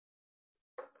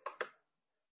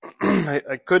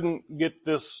I couldn't get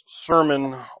this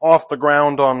sermon off the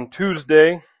ground on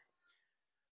Tuesday.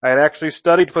 I had actually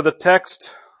studied for the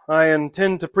text I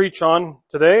intend to preach on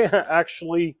today,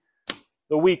 actually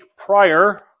the week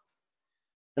prior,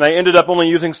 and I ended up only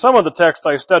using some of the text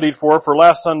I studied for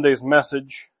last Sunday's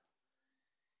message.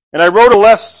 And I wrote a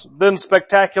less than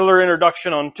spectacular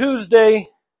introduction on Tuesday,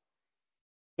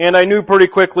 and I knew pretty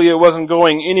quickly it wasn't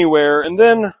going anywhere. And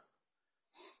then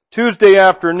Tuesday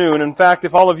afternoon, in fact,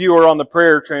 if all of you are on the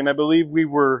prayer train, I believe we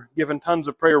were given tons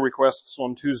of prayer requests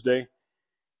on Tuesday.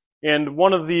 And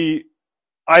one of the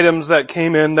items that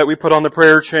came in that we put on the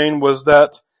prayer chain was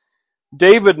that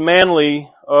David Manley,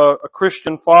 a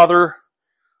Christian father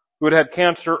who had had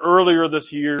cancer earlier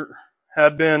this year,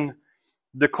 had been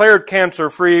declared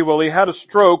cancer-free. Well, he had a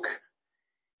stroke,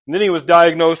 and then he was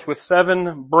diagnosed with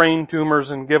 7 brain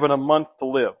tumors and given a month to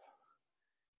live.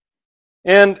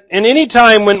 And in any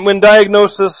time when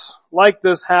diagnosis like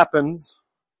this happens,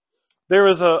 there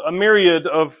is a myriad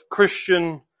of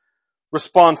Christian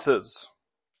responses.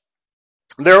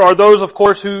 There are those, of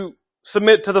course, who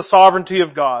submit to the sovereignty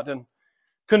of God and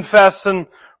confess and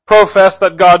profess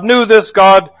that God knew this,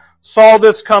 God saw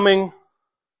this coming.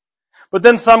 But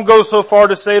then some go so far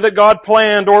to say that God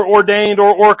planned or ordained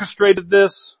or orchestrated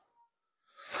this.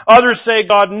 Others say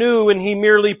God knew and He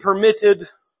merely permitted,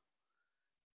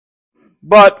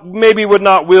 but maybe would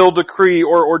not will, decree,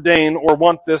 or ordain, or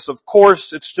want this. Of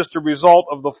course, it's just a result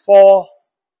of the fall.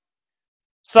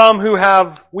 Some who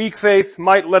have weak faith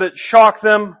might let it shock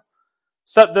them,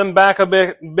 set them back a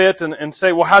bit and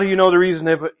say, well, how do you know there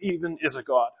even is a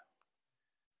God?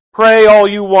 Pray all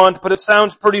you want, but it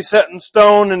sounds pretty set in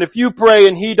stone, and if you pray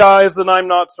and He dies, then I'm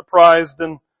not surprised.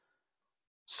 And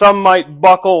some might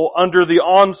buckle under the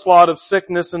onslaught of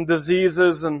sickness and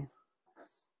diseases and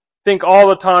think all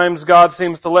the times God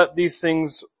seems to let these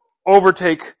things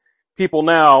overtake people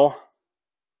now,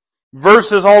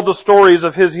 versus all the stories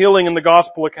of His healing in the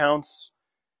gospel accounts,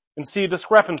 and see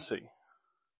discrepancy.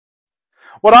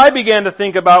 What I began to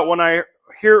think about when I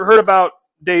heard about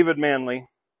David Manley,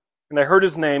 and I heard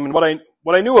his name and what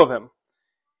I knew of him,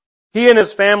 he and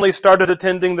his family started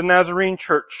attending the Nazarene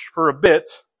church for a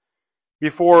bit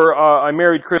before I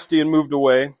married Christy and moved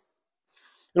away.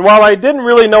 And while I didn't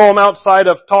really know him outside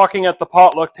of talking at the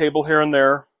potluck table here and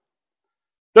there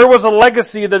was a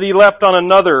legacy that he left on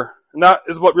another, and that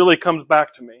is what really comes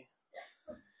back to me.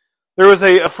 There was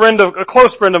a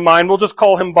close friend of mine, we'll just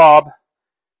call him Bob.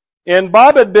 And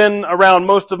Bob had been around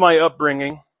most of my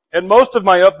upbringing. And most of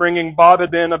my upbringing, Bob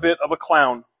had been a bit of a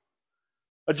clown,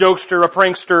 a jokester, a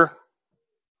prankster,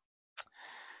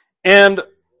 and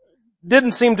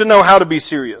didn't seem to know how to be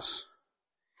serious.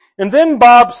 And then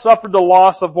Bob suffered the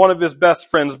loss of one of his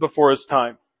best friends before his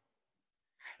time.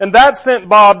 And that sent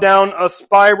Bob down a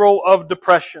spiral of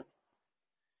depression.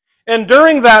 And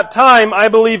during that time, I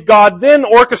believe God then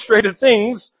orchestrated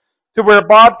things to where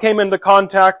Bob came into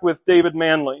contact with David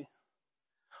Manley.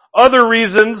 Other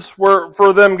reasons were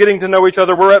for them getting to know each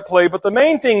other were at play, but the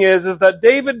main thing is that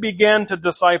David began to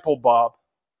disciple Bob.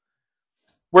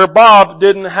 Where Bob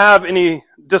didn't have any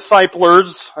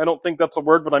disciplers, I don't think that's a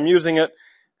word, but I'm using it,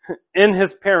 in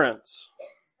his parents.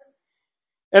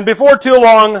 And before too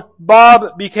long,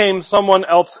 Bob became someone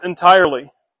else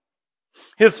entirely.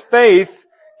 His faith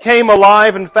came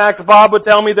alive. In fact, Bob would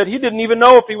tell me that he didn't even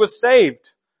know if he was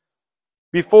saved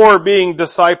before being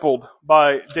discipled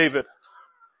by David.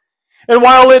 And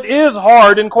while it is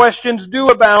hard and questions do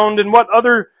abound, and what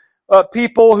other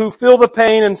people who feel the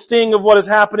pain and sting of what is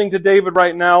happening to David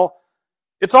right now,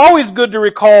 it's always good to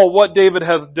recall what David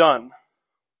has done.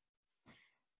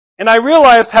 And I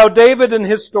realized how David and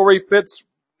his story fits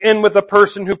in with the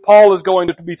person who Paul is going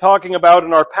to be talking about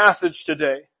in our passage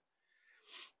today,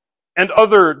 and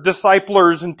other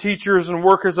disciplers and teachers and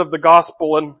workers of the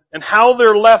gospel, and how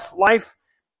their life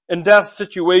and death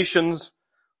situations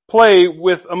play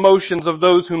with emotions of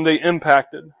those whom they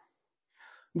impacted. I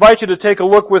invite you to take a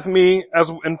look with me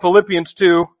as in Philippians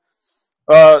 2.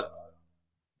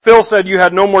 Phil said you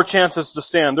had no more chances to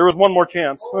stand. There was one more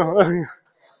chance.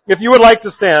 If you would like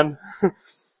to stand.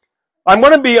 I'm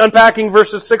going to be unpacking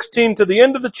verses 16 to the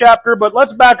end of the chapter, but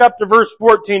let's back up to verse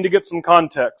 14 to get some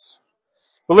context.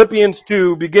 Philippians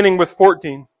 2, beginning with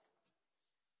 14.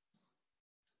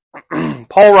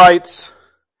 Paul writes,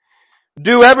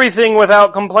 "Do everything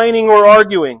without complaining or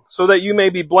arguing, so that you may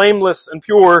be blameless and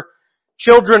pure,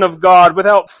 children of God,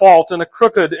 without fault in a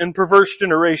crooked and perverse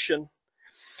generation,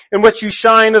 in which you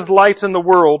shine as lights in the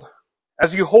world,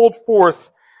 as you hold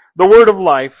forth the word of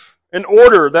life, in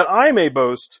order that I may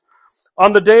boast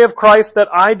on the day of Christ that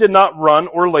I did not run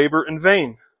or labor in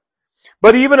vain,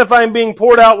 But even if I am being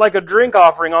poured out like a drink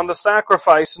offering on the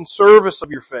sacrifice and service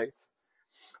of your faith,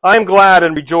 I am glad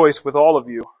and rejoice with all of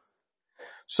you.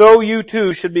 So you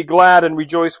too should be glad and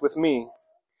rejoice with me.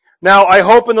 Now I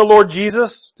hope in the Lord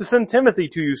Jesus to send Timothy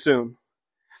to you soon,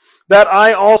 that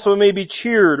I also may be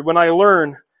cheered when I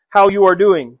learn how you are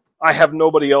doing. I have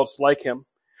nobody else like him,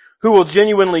 who will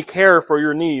genuinely care for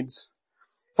your needs.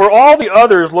 For all the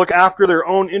others look after their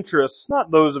own interests,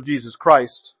 not those of Jesus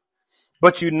Christ.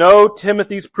 But you know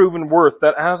Timothy's proven worth,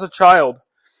 that as a child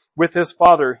with his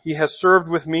father, he has served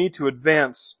with me to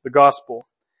advance the gospel.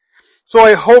 So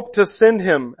I hope to send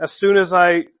him as soon as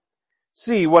I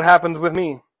see what happens with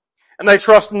me. And I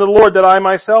trust in the Lord that I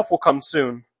myself will come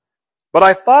soon. But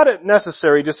I thought it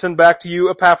necessary to send back to you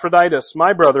Epaphroditus,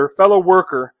 my brother, fellow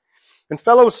worker, and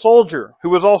fellow soldier, who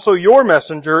was also your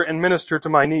messenger and minister to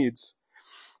my needs.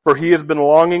 For he has been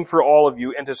longing for all of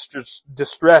you and is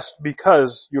distressed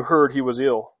because you heard he was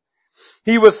ill.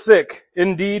 He was sick,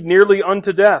 indeed nearly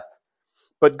unto death.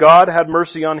 But God had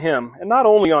mercy on him, and not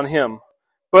only on him,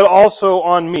 but also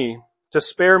on me, to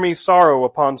spare me sorrow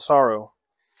upon sorrow.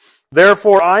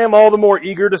 Therefore I am all the more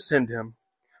eager to send him,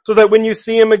 so that when you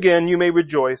see him again you may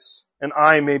rejoice, and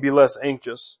I may be less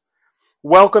anxious.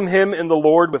 Welcome him in the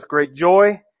Lord with great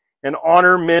joy, and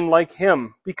honor men like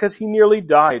him, because he nearly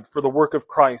died for the work of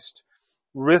Christ,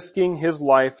 risking his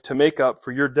life to make up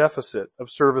for your deficit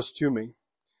of service to me.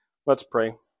 Let's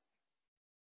pray.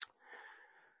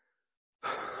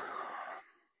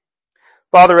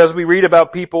 Father, as we read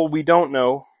about people we don't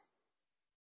know,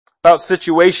 about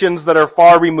situations that are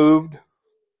far removed,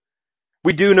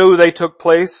 we do know they took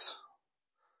place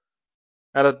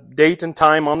at a date and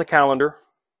time on the calendar.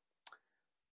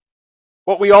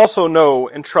 What we also know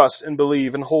and trust and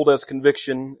believe and hold as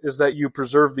conviction is that you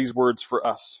preserve these words for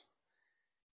us.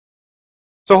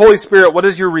 So Holy Spirit, what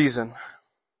is your reason?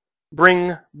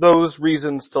 Bring those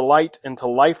reasons to light and to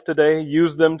life today.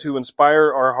 Use them to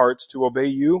inspire our hearts to obey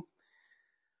you.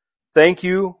 Thank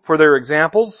you for their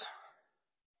examples.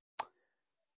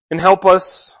 And help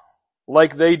us,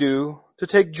 like they do, to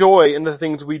take joy in the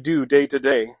things we do day to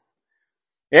day,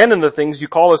 and in the things you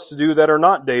call us to do that are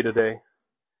not day to day.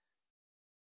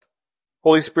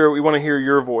 Holy Spirit, we want to hear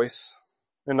your voice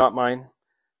and not mine.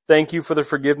 Thank you for the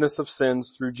forgiveness of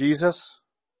sins through Jesus.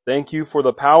 Thank you for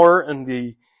the power and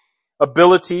the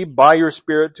ability by your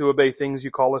Spirit to obey things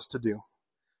you call us to do.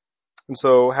 And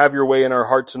so have your way in our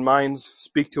hearts and minds.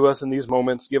 Speak to us in these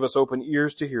moments. Give us open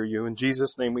ears to hear you. In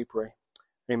Jesus' name we pray.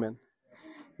 Amen.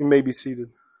 You may be seated.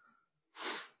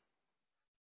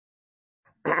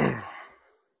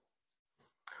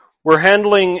 We're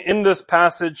handling in this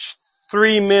passage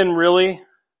three men really.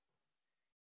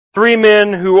 Three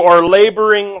men who are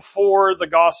laboring for the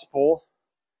gospel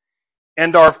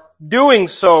and are doing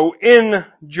so in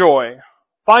joy,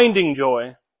 finding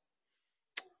joy.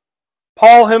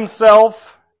 Paul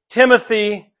himself,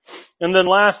 Timothy, and then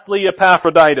lastly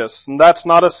Epaphroditus. And that's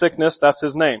not a sickness, that's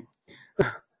his name.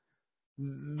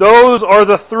 Those are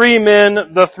the three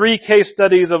men, the three case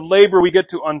studies of labor we get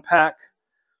to unpack.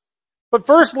 But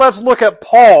first let's look at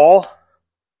Paul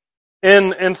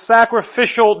in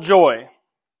sacrificial joy.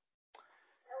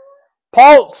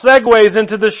 Paul segues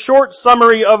into this short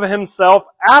summary of himself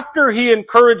after he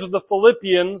encouraged the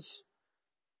Philippians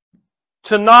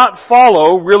to not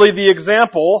follow really the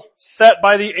example set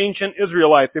by the ancient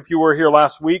Israelites, if you were here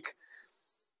last week.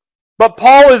 But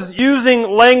Paul is using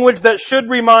language that should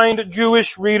remind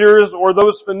Jewish readers or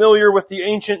those familiar with the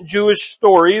ancient Jewish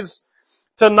stories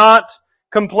to not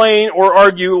complain or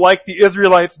argue like the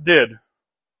Israelites did.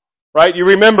 Right? You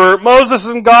remember, Moses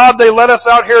and God, they let us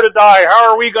out here to die.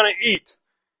 How are we going to eat?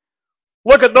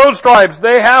 Look at those tribes.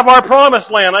 They have our promised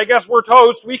land. I guess we're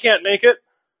toast. We can't make it.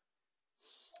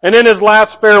 And in his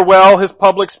last farewell, his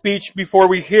public speech before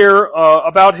we hear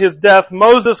about his death,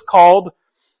 Moses called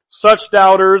such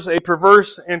doubters a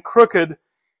perverse and crooked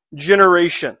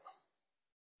generation.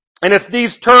 And it's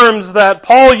these terms that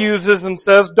Paul uses and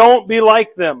says, don't be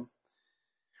like them.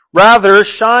 Rather,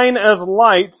 shine as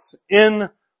lights in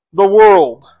the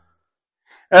world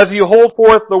as you hold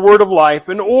forth the word of life,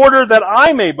 in order that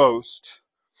I may boast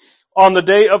on the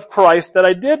day of Christ that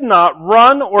I did not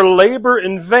run or labor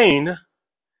in vain.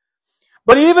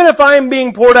 But even if I am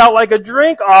being poured out like a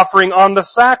drink offering on the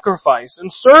sacrifice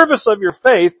and service of your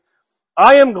faith,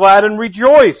 I am glad and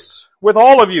rejoice with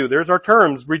all of you. There's our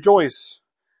terms, rejoice.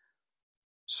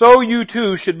 So you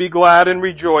too should be glad and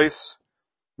rejoice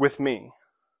with me.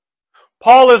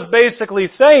 Paul is basically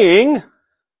saying,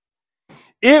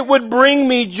 it would bring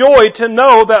me joy to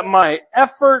know that my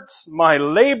efforts, my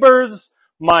labors,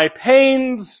 my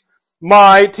pains,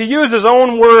 to use his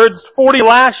own words, 40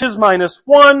 lashes minus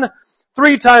 1.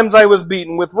 3 times I was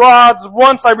beaten with rods.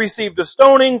 Once I received a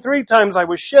stoning. 3 times I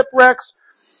was shipwrecked.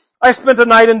 I spent a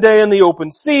night and day in the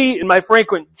open sea. In my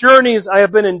frequent journeys, I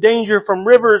have been in danger from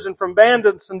rivers and from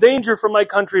bandits, in danger from my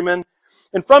countrymen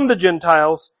and from the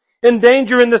Gentiles, in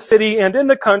danger in the city and in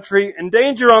the country, in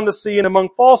danger on the sea and among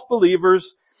false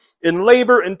believers, in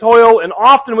labor and toil and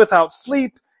often without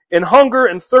sleep, in hunger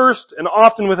and thirst and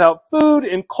often without food,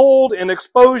 in cold and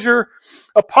exposure.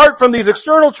 Apart from these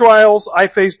external trials, I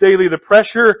face daily the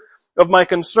pressure of my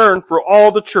concern for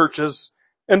all the churches.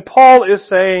 And Paul is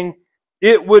saying,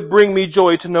 it would bring me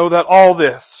joy to know that all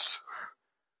this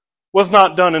was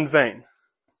not done in vain,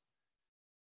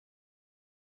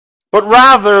 but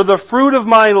rather the fruit of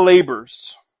my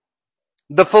labors.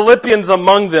 The Philippians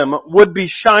among them would be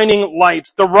shining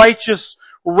lights, the righteous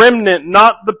remnant,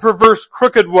 not the perverse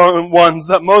crooked ones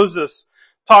that Moses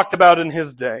talked about in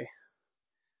his day.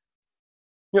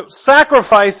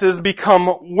 Sacrifices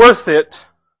become worth it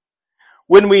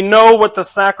when we know what the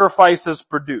sacrifices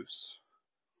produce.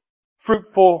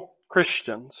 Fruitful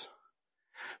Christians,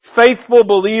 faithful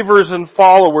believers and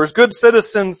followers, good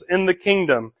citizens in the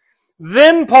kingdom.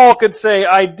 Then Paul could say,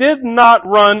 I did not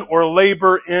run or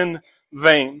labor in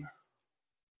vain.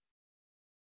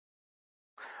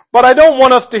 But I don't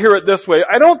want us to hear it this way.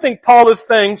 I don't think Paul is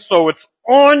saying, so it's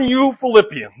on you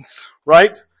Philippians,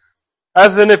 right?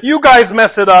 As in, if you guys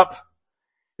mess it up,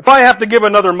 if I have to give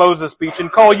another Moses speech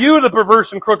and call you the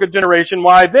perverse and crooked generation,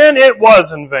 why, then it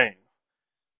was in vain.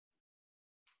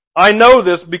 I know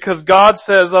this because God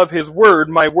says of His word,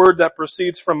 my word that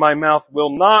proceeds from my mouth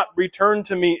will not return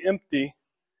to me empty,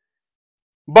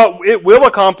 but it will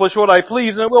accomplish what I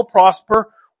please and it will prosper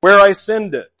where I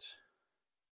send it.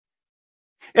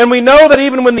 And we know that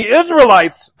even when the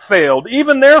Israelites failed,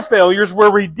 even their failures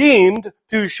were redeemed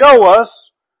to show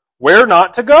us where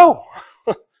not to go.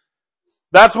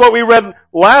 That's what we read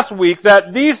last week,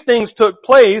 that these things took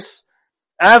place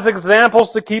as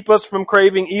examples to keep us from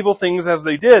craving evil things as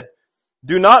they did.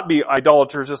 Do not be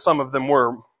idolaters as some of them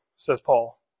were, says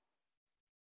Paul.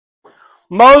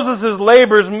 Moses'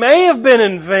 labors may have been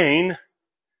in vain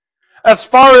as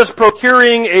far as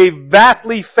procuring a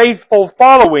vastly faithful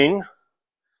following,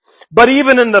 but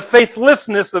even in the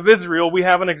faithlessness of Israel, we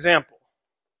have an example.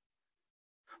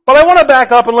 But I want to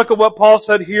back up and look at what Paul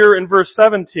said here in verse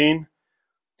 17.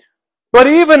 But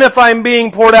even if I'm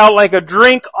being poured out like a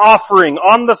drink offering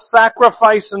on the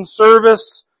sacrifice and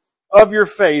service of your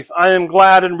faith, I am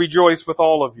glad and rejoice with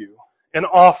all of you. An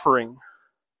offering.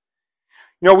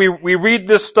 You know, we read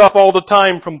this stuff all the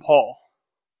time from Paul.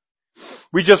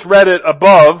 We just read it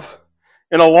above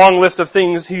in a long list of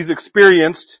things he's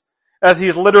experienced as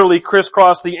he's literally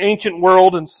crisscrossed the ancient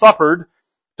world and suffered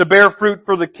to bear fruit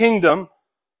for the kingdom.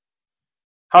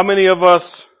 How many of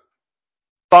us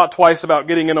thought twice about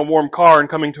getting in a warm car and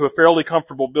coming to a fairly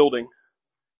comfortable building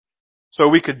so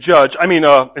we could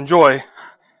enjoy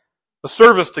a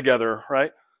service together,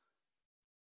 right?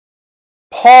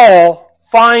 Paul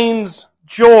finds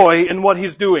joy in what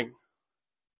he's doing.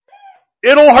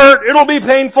 It'll hurt, it'll be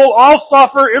painful, I'll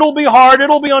suffer, it'll be hard,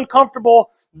 it'll be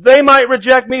uncomfortable. They might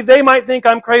reject me, they might think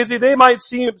I'm crazy, they might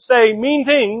say mean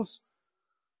things.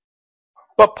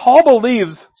 But Paul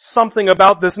believes something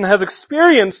about this and has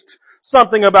experienced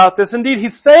something about this. Indeed,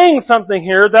 he's saying something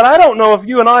here that I don't know if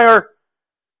you and I are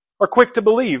quick to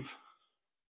believe.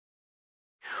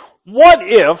 What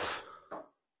if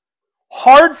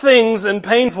hard things and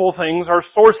painful things are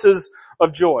sources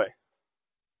of joy?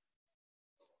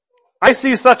 I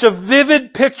see such a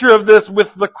vivid picture of this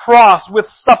with the cross, with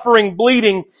suffering,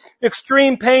 bleeding,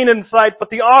 extreme pain in sight,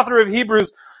 but the author of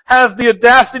Hebrews has the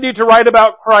audacity to write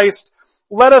about Christ.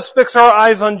 Let us fix our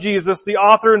eyes on Jesus, the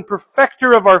author and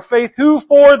perfecter of our faith, who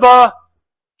for the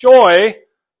joy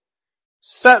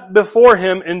set before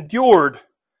him endured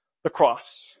the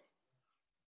cross.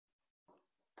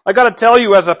 I gotta tell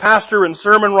you, as a pastor and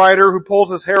sermon writer who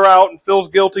pulls his hair out and feels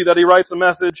guilty that he writes a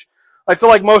message, I feel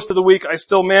like most of the week I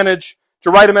still manage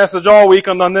to write a message all week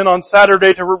and then on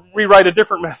Saturday to rewrite a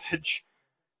different message.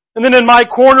 And then in my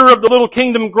corner of the little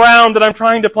kingdom ground that I'm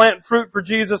trying to plant fruit for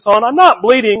Jesus on, I'm not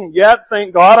bleeding yet,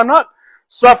 thank God. I'm not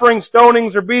suffering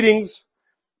stonings or beatings,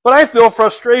 but I feel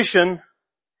frustration.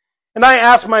 And I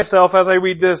ask myself as I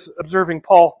read this, observing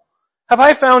Paul, have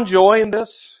I found joy in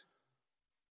this?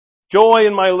 Joy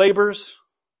in my labors?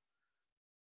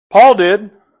 Paul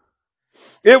did.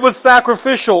 It was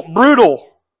sacrificial, brutal.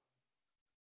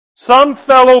 Some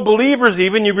fellow believers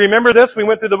even, you remember this, we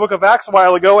went through the book of Acts a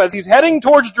while ago, as he's heading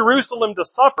towards Jerusalem to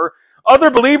suffer, other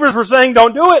believers were saying,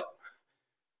 don't do it.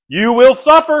 You will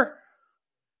suffer.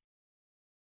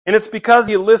 And it's because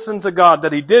he listened to God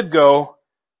that he did go,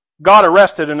 got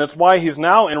arrested, and it's why he's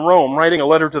now in Rome writing a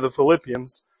letter to the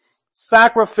Philippians.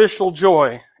 Sacrificial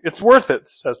joy. It's worth it,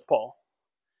 says Paul.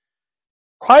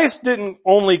 Christ didn't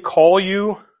only call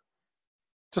you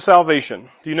to salvation.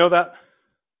 Do you know that?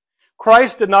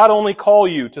 Christ did not only call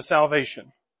you to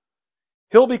salvation.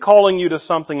 He'll be calling you to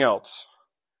something else.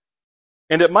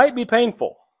 And it might be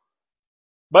painful,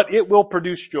 but it will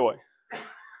produce joy.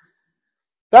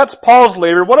 That's Paul's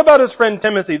labor. What about his friend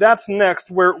Timothy? That's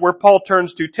next where Paul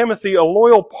turns to. Timothy, a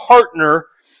loyal partner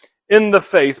in the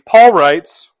faith. Paul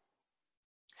writes,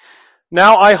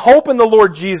 "Now I hope in the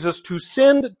Lord Jesus to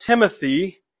send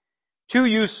Timothy to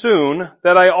you soon,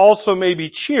 that I also may be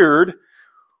cheered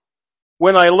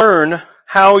when I learn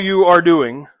how you are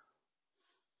doing."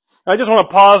 I just want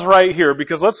to pause right here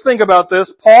because let's think about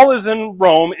this. Paul is in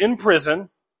Rome, in prison.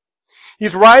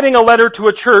 He's writing a letter to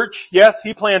a church. Yes,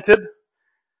 he planted.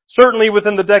 Certainly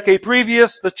within the decade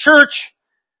previous. The church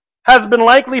has been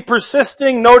likely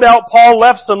persisting. No doubt Paul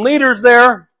left some leaders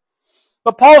there.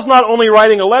 But Paul's not only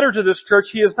writing a letter to this church,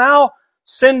 he is now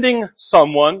sending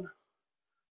someone.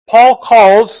 Paul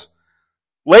calls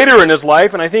later in his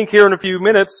life, and I think here in a few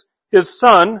minutes, his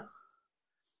son.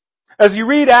 As you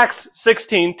read Acts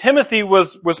 16, Timothy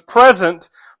was present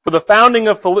for the founding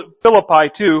of Philippi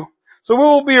too. So it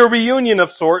will be a reunion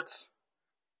of sorts.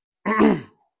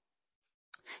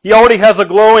 He already has a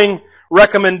glowing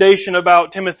recommendation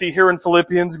about Timothy here in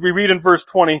Philippians. We read in verse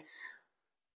 20,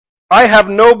 "I have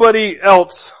nobody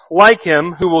else like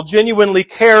him who will genuinely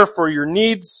care for your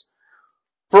needs,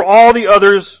 for all the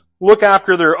others look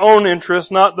after their own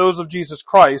interests, not those of Jesus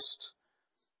Christ.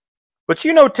 But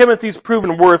you know Timothy's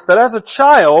proven worth, that as a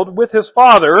child with his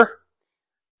father,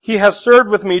 he has served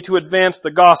with me to advance the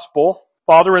gospel."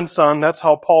 Father and son, that's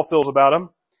how Paul feels about him.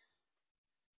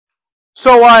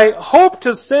 "So I hope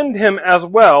to send him as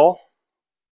well,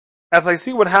 as I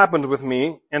see what happens with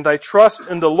me, and I trust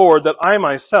in the Lord that I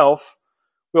myself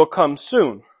will come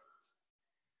soon."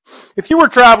 If you were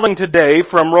traveling today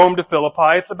from Rome to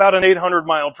Philippi, it's about an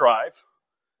 800-mile drive,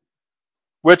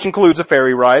 which includes a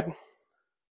ferry ride.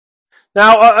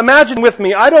 Now, imagine with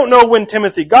me, I don't know when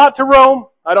Timothy got to Rome.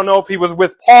 I don't know if he was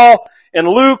with Paul and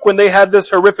Luke when they had this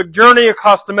horrific journey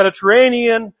across the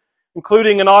Mediterranean,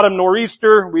 including an autumn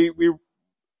nor'easter. We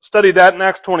studied that in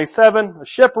Acts 27, a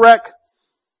shipwreck.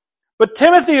 But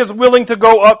Timothy is willing to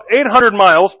go up 800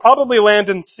 miles, probably land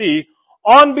and sea,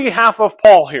 on behalf of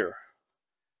Paul here.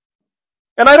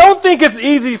 And I don't think it's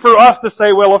easy for us to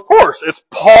say, well, of course, it's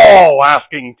Paul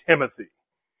asking Timothy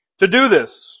to do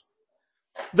this.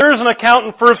 There's an account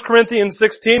in 1 Corinthians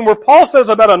 16 where Paul says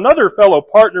about another fellow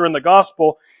partner in the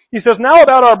gospel, he says, "Now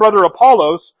about our brother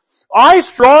Apollos, I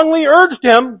strongly urged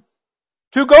him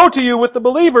to go to you with the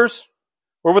believers,"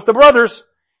 or with the brothers.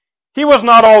 "He was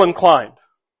not all inclined."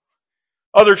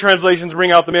 Other translations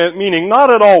bring out the meaning, not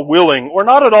at all willing, or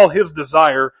not at all his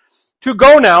desire to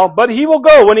go now, but he will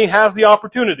go when he has the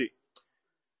opportunity.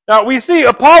 Now we see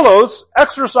Apollos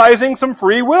exercising some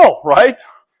free will, right?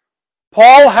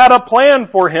 Paul had a plan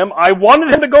for him. I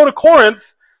wanted him to go to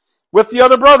Corinth with the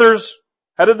other brothers,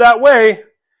 headed that way.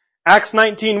 Acts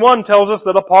 19:1 tells us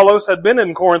that Apollos had been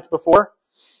in Corinth before.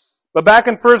 But back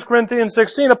in 1 Corinthians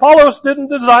 16, Apollos didn't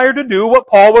desire to do what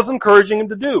Paul was encouraging him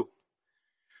to do.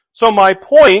 So my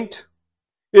point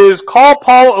is, call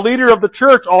Paul a leader of the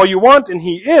church all you want, and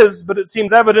he is, but it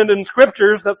seems evident in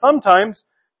scriptures that sometimes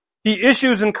he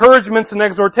issues encouragements and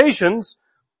exhortations,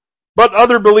 but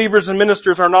other believers and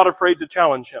ministers are not afraid to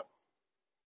challenge him.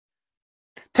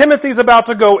 Timothy's about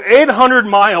to go 800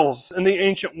 miles in the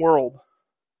ancient world.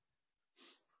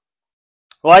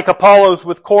 Like Apollos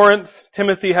with Corinth,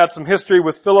 Timothy had some history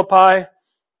with Philippi.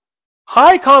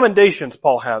 High commendations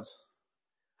Paul has.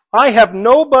 "I have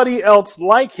nobody else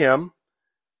like him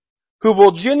who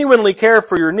will genuinely care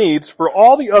for your needs, for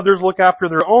all the others look after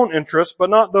their own interests, but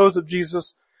not those of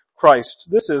Jesus Christ."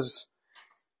 This is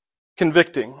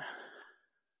convicting.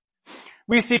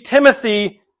 We see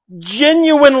Timothy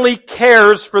genuinely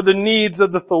cares for the needs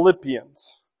of the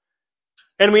Philippians.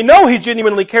 And we know he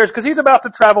genuinely cares because he's about to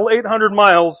travel 800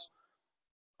 miles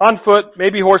on foot,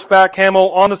 maybe horseback,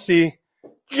 camel, on the sea,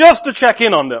 just to check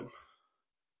in on them.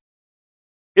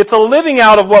 It's a living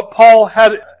out of what Paul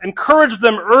had encouraged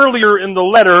them earlier in the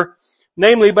letter,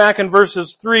 namely back in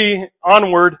verses 3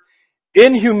 onward.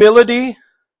 "In humility,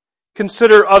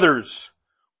 consider others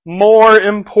more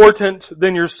important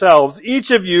than yourselves.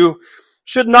 Each of you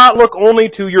should not look only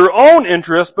to your own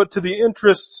interests, but to the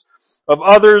interests of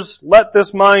others. Let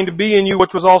this mind be in you,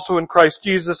 which was also in Christ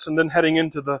Jesus." And then heading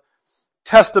into the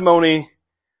testimony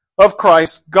of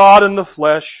Christ, God in the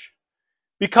flesh,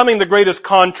 becoming the greatest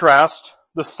contrast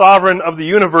the sovereign of the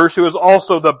universe, who is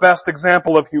also the best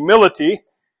example of humility.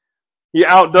 He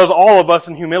outdoes all of us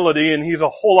in humility, and he's a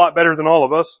whole lot better than all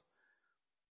of us.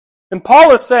 And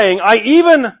Paul is saying, I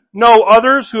even know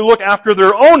others who look after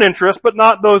their own interests, but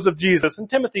not those of Jesus. And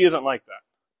Timothy isn't like that.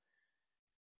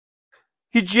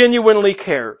 He genuinely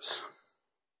cares.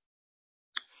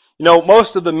 You know,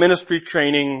 most of the ministry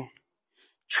training,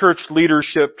 church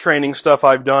leadership training stuff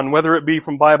I've done, whether it be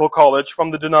from Bible college,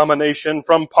 from the denomination,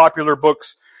 from popular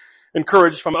books,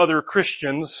 encouraged from other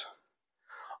Christians,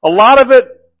 a lot of it,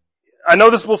 I know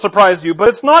this will surprise you, but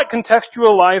it's not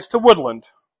contextualized to Woodland,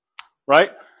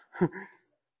 right?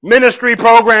 Ministry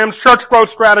programs, church growth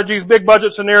strategies, big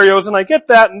budget scenarios, and I get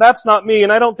that, and that's not me,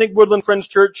 and I don't think Woodland Friends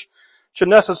Church should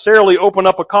necessarily open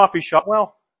up a coffee shop.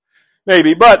 Well,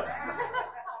 maybe, but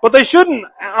they shouldn't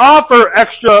offer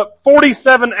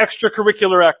 47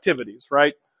 extracurricular activities,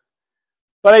 right?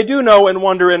 But I do know and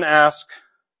wonder and ask,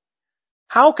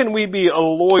 how can we be a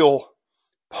loyal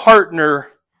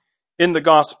partner in the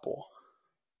gospel?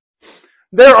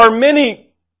 There are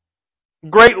many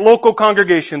great local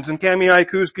congregations in Kamiah,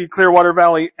 Kuski, Clearwater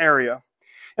Valley area.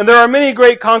 And there are many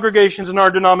great congregations in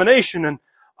our denomination in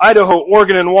Idaho,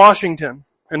 Oregon, and Washington.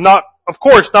 And of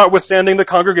course, notwithstanding the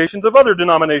congregations of other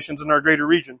denominations in our greater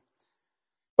region.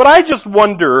 But I just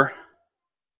wonder,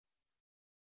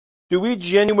 do we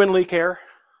genuinely care?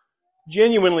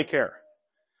 Genuinely care.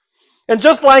 And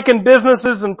just like in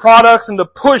businesses and products and the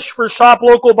push for shop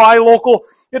local, buy local,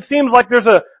 it seems like there's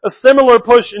a similar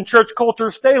push in church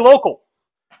culture, stay local.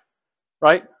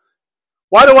 Right?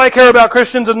 Why do I care about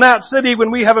Christians in that city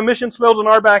when we have a mission field in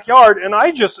our backyard? And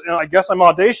I guess I'm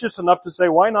audacious enough to say,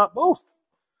 why not both?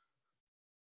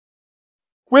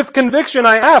 With conviction,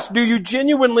 I ask, do you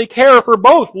genuinely care for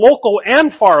both, local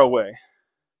and far away?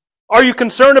 Are you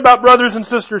concerned about brothers and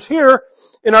sisters here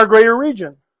in our greater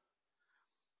region?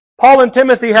 Paul and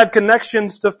Timothy had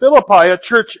connections to Philippi, a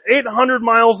church 800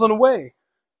 miles away.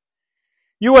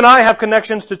 You and I have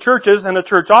connections to churches and a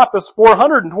church office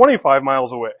 425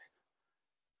 miles away.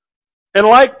 And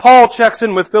like Paul checks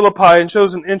in with Philippi and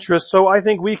shows an interest, so I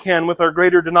think we can with our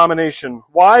greater denomination.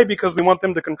 Why? Because we want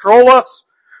them to control us?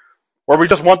 Or we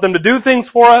just want them to do things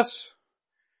for us?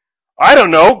 I don't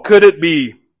know. Could it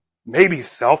be maybe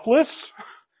selfless?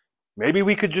 Maybe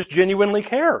we could just genuinely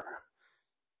care.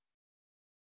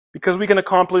 Because we can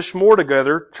accomplish more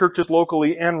together, churches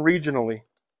locally and regionally.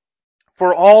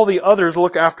 For all the others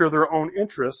look after their own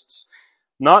interests,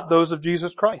 not those of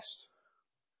Jesus Christ.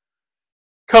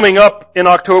 Coming up in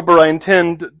October, I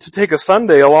intend to take a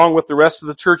Sunday along with the rest of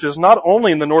the churches, not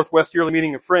only in the Northwest Yearly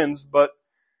Meeting of Friends, but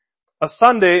a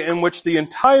Sunday in which the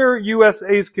entire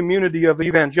USA's community of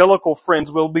evangelical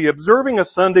friends will be observing a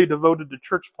Sunday devoted to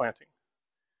church planting.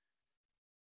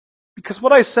 Because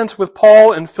what I sense with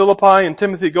Paul and Philippi and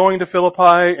Timothy going to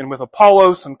Philippi and with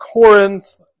Apollos and Corinth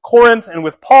and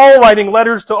with Paul writing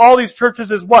letters to all these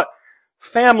churches is what?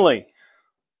 Family.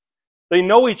 They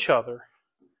know each other.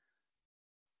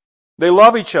 They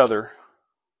love each other.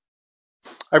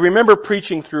 I remember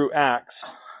preaching through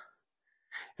Acts.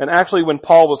 And actually when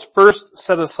Paul was first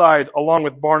set aside along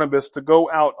with Barnabas to go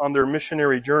out on their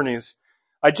missionary journeys,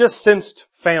 I just sensed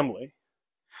family.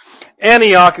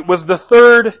 Antioch was the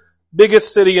third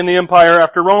biggest city in the empire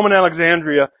after Rome and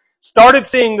Alexandria, started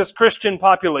seeing this Christian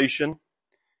population,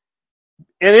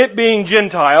 and it being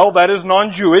Gentile, that is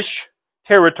non-Jewish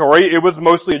territory, it was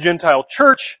mostly a Gentile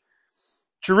church.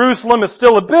 Jerusalem is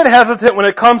still a bit hesitant when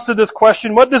it comes to this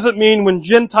question. What does it mean when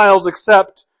Gentiles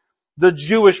accept the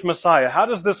Jewish Messiah? How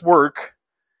does this work?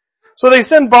 So they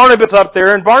send Barnabas up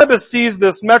there, and Barnabas sees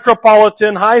this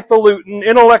metropolitan, highfalutin,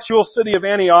 intellectual city of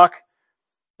Antioch,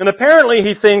 and apparently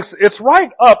he thinks it's right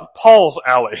up Paul's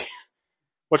alley,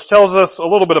 which tells us a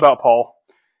little bit about Paul.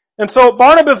 And so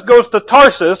Barnabas goes to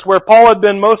Tarsus, where Paul had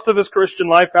been most of his Christian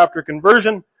life after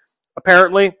conversion,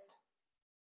 apparently.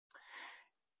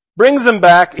 Brings him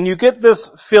back, and you get this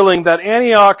feeling that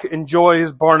Antioch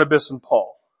enjoys Barnabas and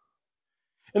Paul.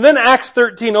 And then Acts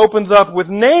 13 opens up with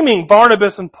naming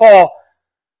Barnabas and Paul,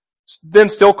 then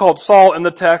still called Saul in the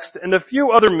text, and a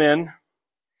few other men.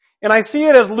 And I see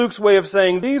it as Luke's way of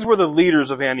saying these were the leaders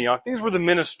of Antioch. These were the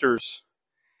ministers.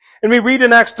 And we read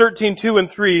in Acts 13, 2 and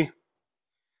 3,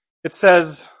 it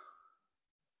says,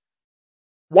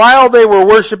 while they were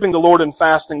worshiping the Lord and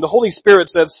fasting, the Holy Spirit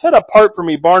said, set apart for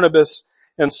me Barnabas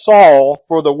and Saul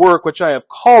for the work which I have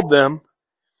called them.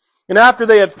 And after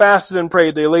they had fasted and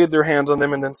prayed, they laid their hands on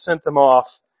them and then sent them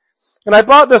off. And I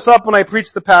brought this up when I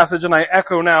preached the passage, and I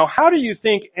echo now. How do you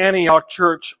think Antioch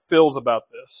Church feels about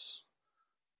this?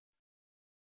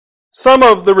 Some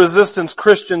of the resistance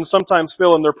Christians sometimes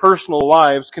feel in their personal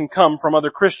lives can come from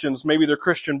other Christians, maybe their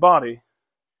Christian body.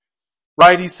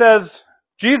 Right?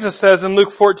 Jesus says in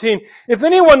Luke 14, if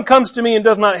anyone comes to me and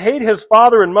does not hate his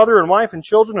father and mother and wife and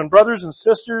children and brothers and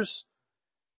sisters,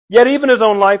 yet even his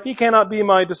own life, he cannot be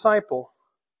my disciple.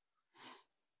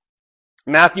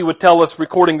 Matthew would tell us,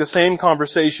 recording the same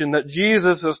conversation, that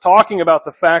Jesus is talking about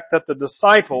the fact that the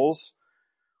disciples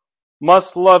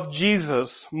must love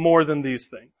Jesus more than these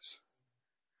things.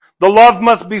 The love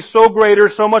must be so greater,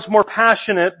 so much more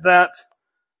passionate that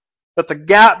the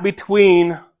gap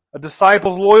between a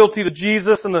disciple's loyalty to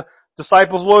Jesus and a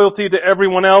disciple's loyalty to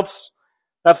everyone else,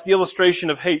 that's the illustration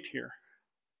of hate here.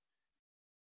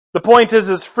 The point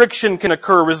is friction can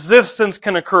occur, resistance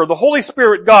can occur. The Holy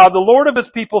Spirit, God, the Lord of His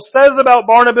people, says about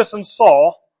Barnabas and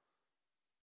Saul,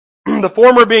 the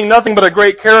former being nothing but a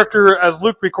great character, as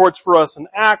Luke records for us in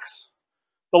Acts.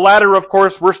 The latter, of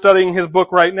course, we're studying his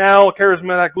book right now, a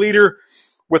charismatic leader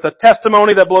with a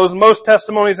testimony that blows most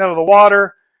testimonies out of the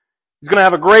water. He's going to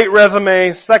have a great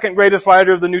resume, second greatest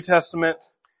writer of the New Testament.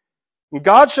 And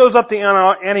God shows up to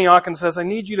Antioch and says, I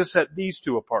need you to set these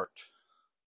two apart.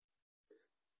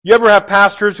 You ever have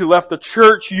pastors who left the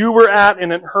church you were at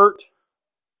and it hurt?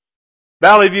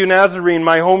 Valley View Nazarene,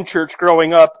 my home church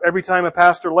growing up, every time a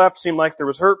pastor left seemed like there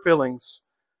was hurt feelings.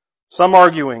 Some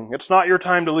arguing, it's not your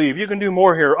time to leave. You can do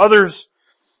more here. Others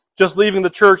just leaving the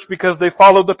church because they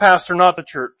followed the pastor, not the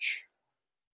church.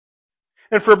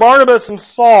 And for Barnabas and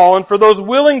Saul, and for those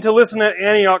willing to listen at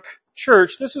Antioch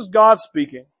church, this is God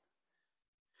speaking.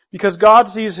 Because God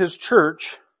sees His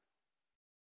church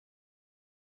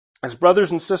as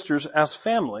brothers and sisters, as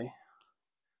family.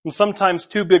 And sometimes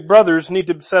two big brothers need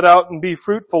to set out and be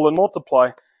fruitful and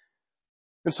multiply.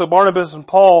 And so Barnabas and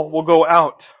Paul will go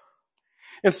out.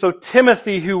 And so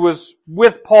Timothy, who was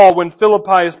with Paul when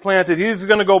Philippi is planted, he's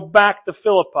going to go back to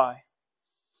Philippi.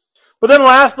 But then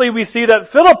lastly, we see that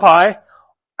Philippi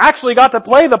actually got to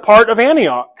play the part of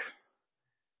Antioch.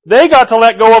 They got to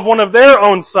let go of one of their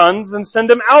own sons and send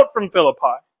him out from Philippi.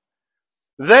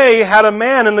 They had a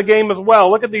man in the game as well.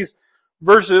 Look at these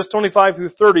verses 25 through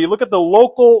 30. Look at the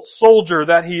local soldier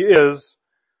that he is.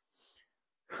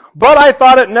 But I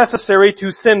thought it necessary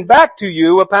to send back to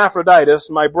you Epaphroditus,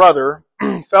 my brother,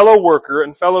 fellow worker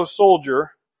and fellow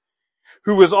soldier,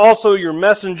 who is also your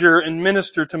messenger and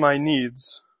minister to my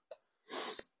needs.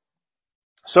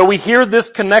 So we hear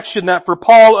this connection that for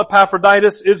Paul,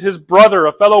 Epaphroditus is his brother,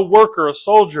 a fellow worker, a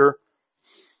soldier,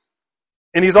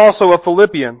 and he's also a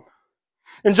Philippian.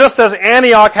 And just as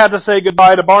Antioch had to say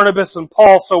goodbye to Barnabas and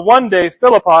Paul, so one day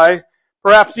Philippi,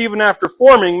 perhaps even after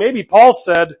forming, maybe Paul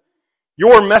said,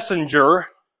 your messenger,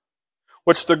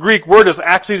 which the Greek word is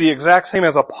actually the exact same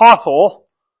as apostle,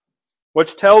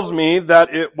 which tells me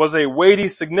that it was a weighty,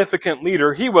 significant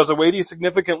leader. He was a weighty,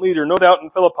 significant leader, no doubt in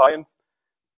Philippi. And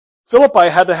Philippi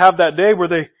had to have that day where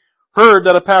they heard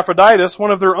that Epaphroditus,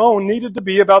 one of their own, needed to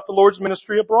be about the Lord's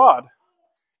ministry abroad.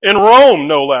 In Rome,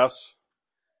 no less.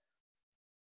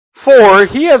 For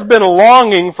he has been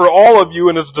longing for all of you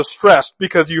and is distressed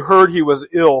because you heard he was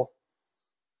ill.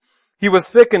 He was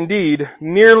sick indeed,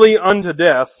 nearly unto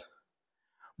death.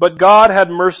 But God had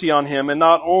mercy on him, and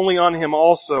not only on him,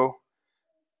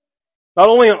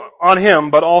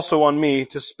 but also on me,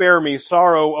 to spare me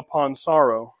sorrow upon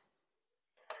sorrow.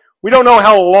 We don't know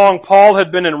how long Paul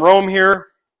had been in Rome here,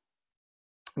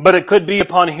 but it could be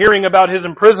upon hearing about his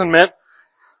imprisonment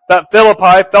that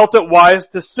Philippi felt it wise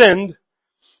to send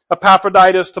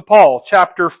Epaphroditus to Paul.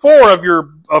 Chapter 4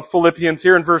 of Philippians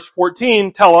here in verse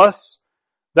 14 tell us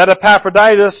that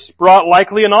Epaphroditus brought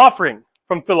likely an offering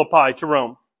from Philippi to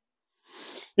Rome.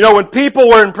 You know, when people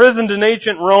were imprisoned in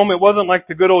ancient Rome, it wasn't like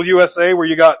the good old USA where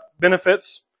you got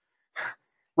benefits.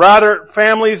 Rather,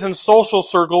 families and social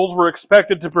circles were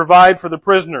expected to provide for the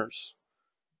prisoners.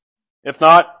 If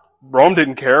not, Rome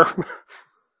didn't care.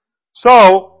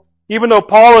 So, even though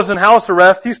Paul is in house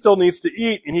arrest, he still needs to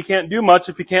eat, and he can't do much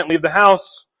if he can't leave the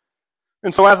house.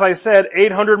 And so, as I said,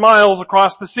 800 miles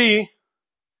across the sea,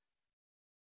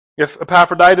 if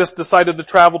Epaphroditus decided to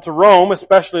travel to Rome,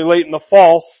 especially late in the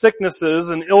fall, sicknesses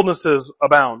and illnesses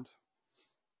abound.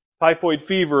 Typhoid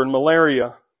fever and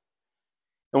malaria.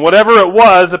 And whatever it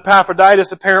was,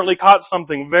 Epaphroditus apparently caught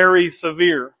something very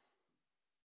severe.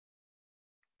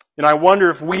 And I wonder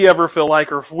if we ever feel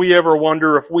like, or if we ever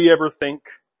wonder, if we ever think,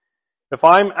 if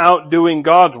I'm out doing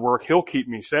God's work, He'll keep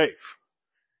me safe.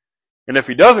 And if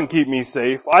He doesn't keep me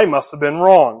safe, I must have been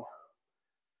wrong.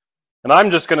 And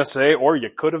I'm just going to say, or you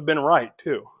could have been right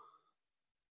too.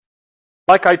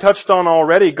 Like I touched on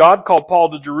already, God called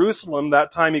Paul to Jerusalem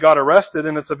that time he got arrested,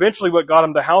 and it's eventually what got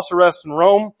him to house arrest in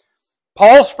Rome.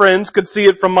 Paul's friends could see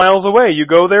it from miles away. You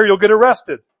go there, you'll get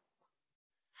arrested.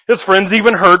 His friends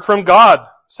even heard from God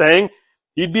saying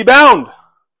he'd be bound.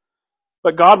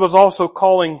 But God was also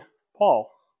calling Paul.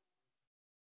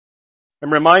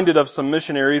 I'm reminded of some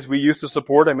missionaries we used to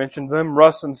support. I mentioned them,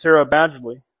 Russ and Sarah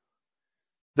Badgley.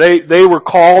 They were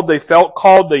called, they felt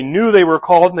called, they knew they were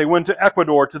called, and they went to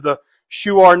Ecuador to the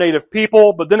Shuar native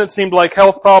people, but then it seemed like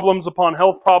health problems upon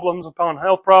health problems upon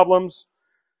health problems,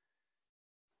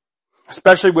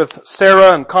 especially with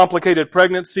Sarah and complicated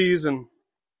pregnancies, and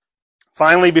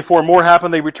finally, before more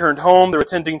happened, they returned home. They're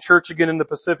attending church again in the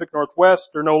Pacific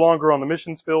Northwest. They're no longer on the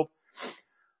missions field.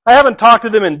 I haven't talked to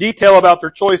them in detail about their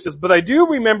choices, but I do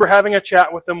remember having a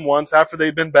chat with them once after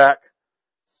they'd been back.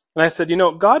 And I said,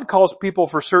 God calls people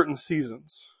for certain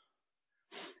seasons.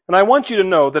 And I want you to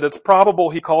know that it's probable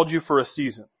He called you for a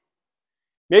season.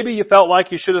 Maybe you felt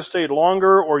like you should have stayed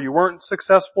longer or you weren't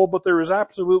successful, but there is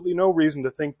absolutely no reason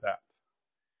to think that.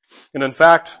 And in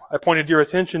fact, I pointed your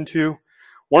attention to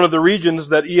one of the regions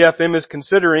that EFM is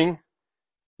considering.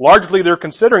 Largely they're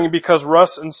considering because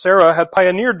Russ and Sarah had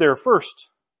pioneered there first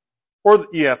for the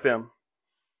EFM.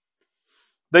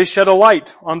 They shed a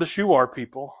light on the Shuar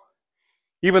people.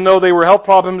 Even though they were health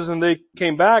problems and they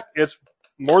came back, it's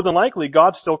more than likely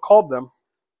God still called them.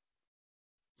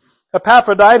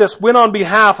 Epaphroditus went on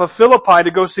behalf of Philippi to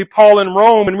go see Paul in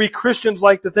Rome, and we Christians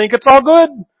like to think it's all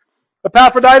good.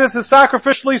 Epaphroditus is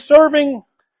sacrificially serving,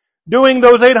 doing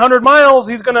those 800 miles.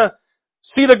 He's going to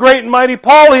see the great and mighty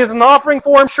Paul. He has an offering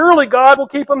for him. Surely God will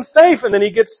keep him safe. And then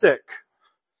he gets sick.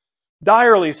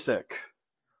 Direly sick.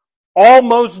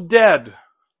 Almost dead.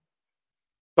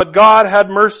 But God had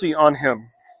mercy on him.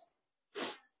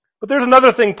 But there's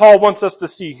another thing Paul wants us to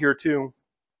see here too.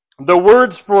 The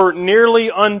words for nearly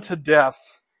unto death,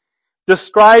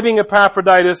 describing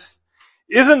Epaphroditus,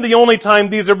 isn't the only time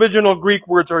these original Greek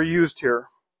words are used here,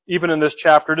 even in this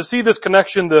chapter. To see this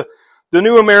connection, the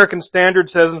New American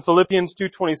Standard says in Philippians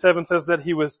 2:27 says that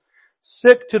he was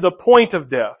sick to the point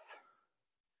of death.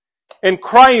 And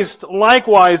Christ,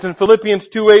 likewise, in Philippians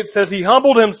 2:8 says he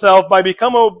humbled himself by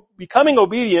becoming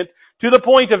obedient to the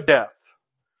point of death.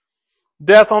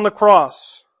 Death on the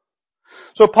cross.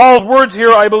 So Paul's words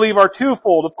here, I believe, are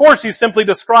twofold. Of course, he's simply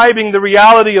describing the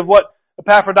reality of what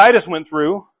Epaphroditus went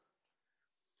through.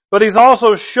 But he's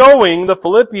also showing the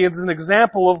Philippians an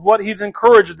example of what he's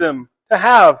encouraged them to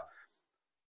have.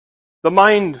 The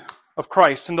mind of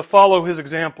Christ and to follow his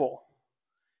example.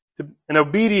 An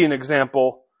obedient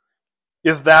example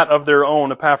is that of their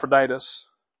own Epaphroditus.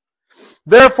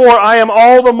 Therefore, I am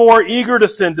all the more eager to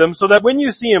send him so that when you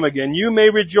see him again, you may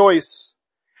rejoice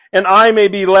and I may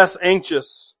be less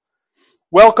anxious.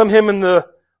 Welcome him in the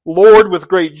Lord with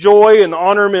great joy and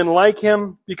honor men like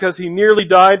him because he nearly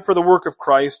died for the work of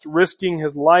Christ, risking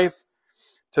his life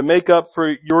to make up for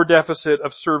your deficit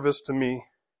of service to me.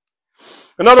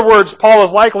 In other words, Paul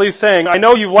is likely saying, I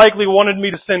know you've likely wanted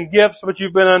me to send gifts, but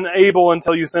you've been unable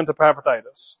until you sent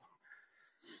Epaphroditus.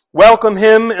 Welcome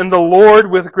him in the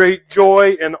Lord with great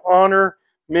joy and honor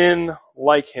men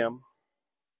like him.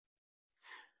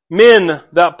 Men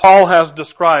that Paul has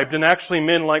described, and actually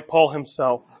men like Paul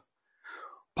himself.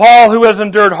 Paul, who has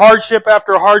endured hardship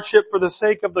after hardship for the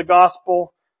sake of the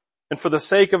gospel and for the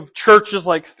sake of churches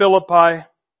like Philippi.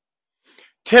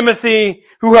 Timothy,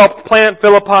 who helped plant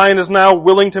Philippi and is now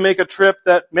willing to make a trip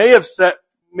that may have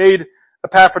made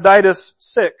Epaphroditus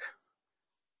sick.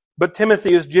 But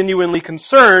Timothy is genuinely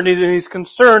concerned, and he's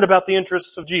concerned about the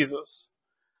interests of Jesus.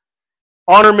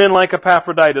 Honor men like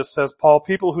Epaphroditus, says Paul,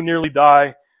 people who nearly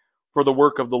die for the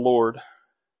work of the Lord.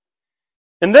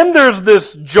 And then there's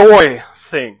this joy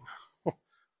thing.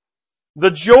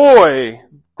 The joy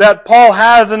that Paul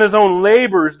has in his own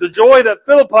labors, the joy that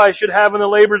Philippi should have in the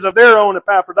labors of their own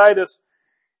Epaphroditus.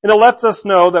 And it lets us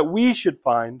know that we should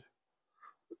find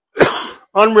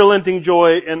unrelenting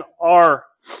joy in our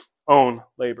own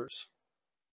labors.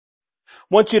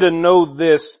 I want you to know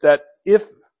this, that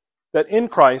in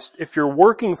Christ, if you're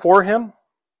working for him,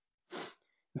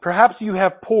 perhaps you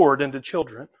have poured into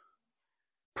children.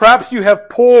 Perhaps you have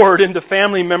poured into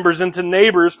family members, into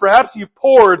neighbors. Perhaps you've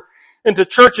poured into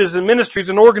churches and ministries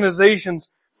and organizations.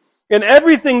 And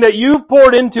everything that you've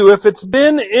poured into, if it's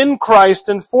been in Christ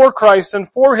and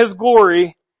for his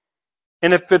glory,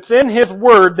 and if it's in his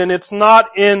word, then it's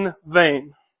not in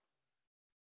vain.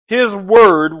 His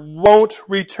word won't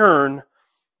return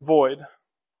void.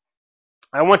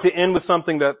 I want to end with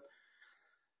something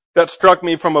that struck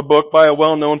me from a book by a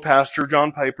well-known pastor,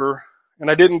 John Piper. And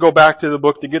I didn't go back to the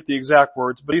book to get the exact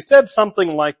words, but he said something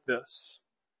like this.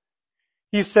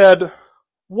 He said,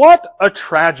 what a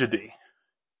tragedy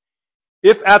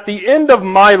if at the end of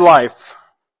my life,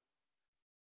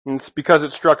 and it's because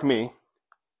it struck me,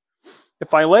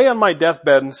 if I lay on my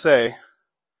deathbed and say,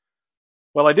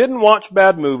 well, I didn't watch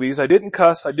bad movies, I didn't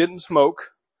cuss, I didn't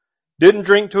smoke, didn't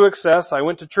drink to excess, I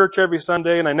went to church every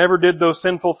Sunday, and I never did those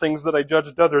sinful things that I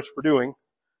judged others for doing.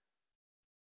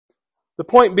 The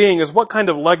point being is, what kind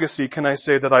of legacy can I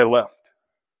say that I left?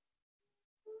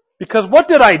 Because what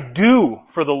did I do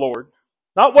for the Lord?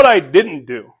 Not what I didn't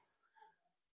do.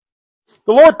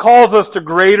 The Lord calls us to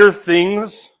greater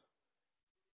things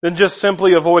than just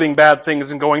simply avoiding bad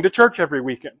things and going to church every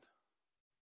weekend.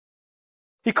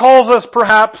 He calls us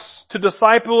perhaps to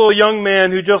disciple a young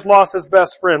man who just lost his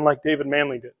best friend like David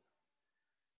Manley did.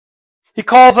 He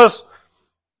calls us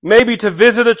maybe to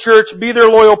visit a church, be their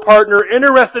loyal partner,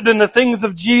 interested in the things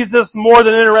of Jesus more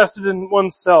than interested in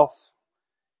oneself.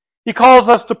 He calls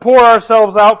us to pour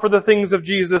ourselves out for the things of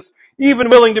Jesus, even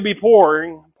willing to be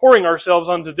pouring ourselves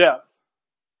unto death.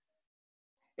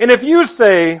 And if you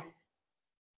say,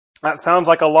 that sounds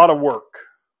like a lot of work,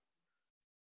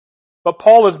 but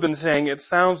Paul has been saying it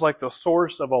sounds like the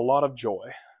source of a lot of joy.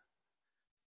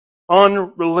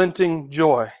 Unrelenting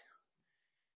joy.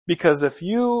 Because if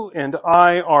you and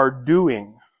I are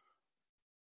doing,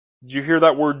 did you hear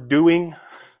that word doing?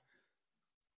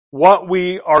 What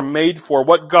we are made for,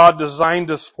 what God designed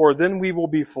us for, then we will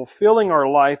be fulfilling our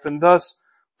life and thus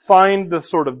find the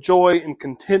sort of joy and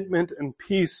contentment and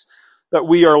peace that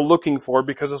we are looking for,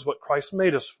 because it's what Christ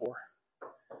made us for.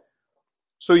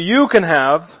 So you can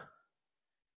have,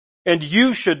 and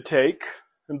you should take,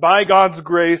 and by God's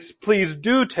grace, please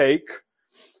do take,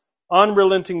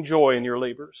 unrelenting joy in your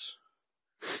labors.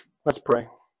 Let's pray.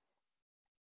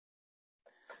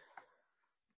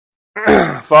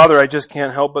 Father, I just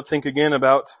can't help but think again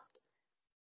about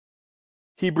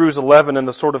Hebrews 11 and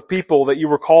the sort of people that you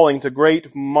were calling to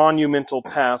great monumental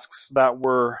tasks that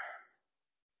were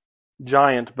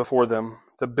giant before them.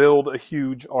 To build a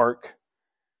huge ark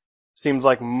seems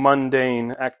like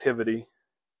mundane activity.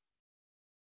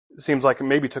 It seems like it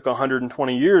maybe took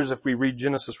 120 years, if we read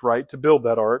Genesis right, to build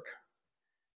that ark.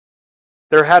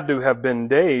 There had to have been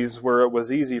days where it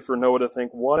was easy for Noah to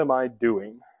think, what am I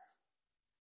doing?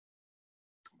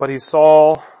 But he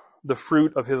saw the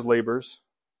fruit of his labors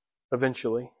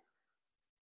eventually.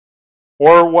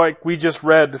 Or like we just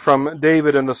read from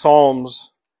David in the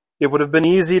Psalms, it would have been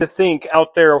easy to think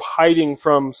out there hiding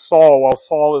from Saul while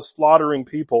Saul is slaughtering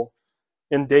people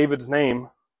in David's name,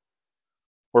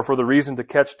 or for the reason to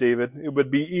catch David. It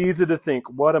would be easy to think,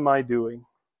 what am I doing?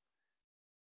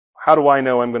 How do I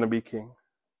know I'm going to be king?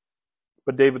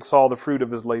 But David saw the fruit of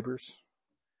his labors.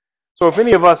 So if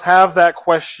any of us have that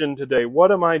question today,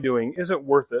 what am I doing? Is it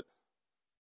worth it?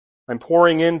 I'm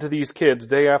pouring into these kids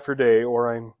day after day,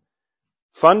 or I'm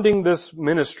funding this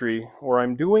ministry, or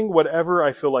I'm doing whatever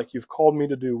I feel like you've called me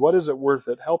to do. What is it worth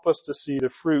it? Help us to see the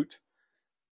fruit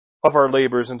of our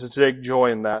labors and to take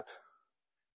joy in that.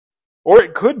 Or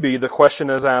it could be the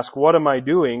question is asked, what am I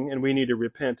doing? And we need to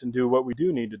repent and do what we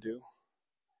do need to do.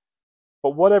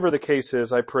 But whatever the case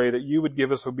is, I pray that you would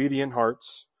give us obedient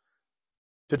hearts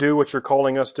to do what you're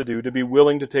calling us to do, to be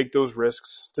willing to take those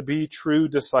risks, to be true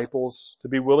disciples, to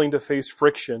be willing to face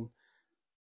friction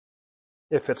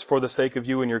if it's for the sake of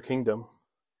you and your kingdom.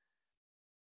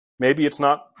 Maybe it's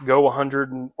not go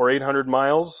 100 or 800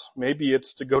 miles. Maybe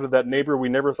it's to go to that neighbor we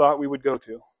never thought we would go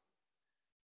to.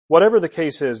 Whatever the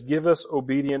case is, give us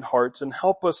obedient hearts and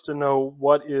help us to know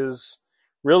what is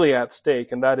really at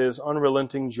stake, and that is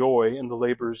unrelenting joy in the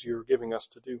labors you're giving us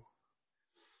to do.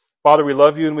 Father, we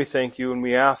love you and we thank you, and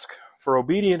we ask for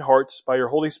obedient hearts by your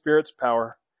Holy Spirit's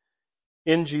power.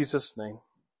 In Jesus' name,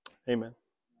 amen.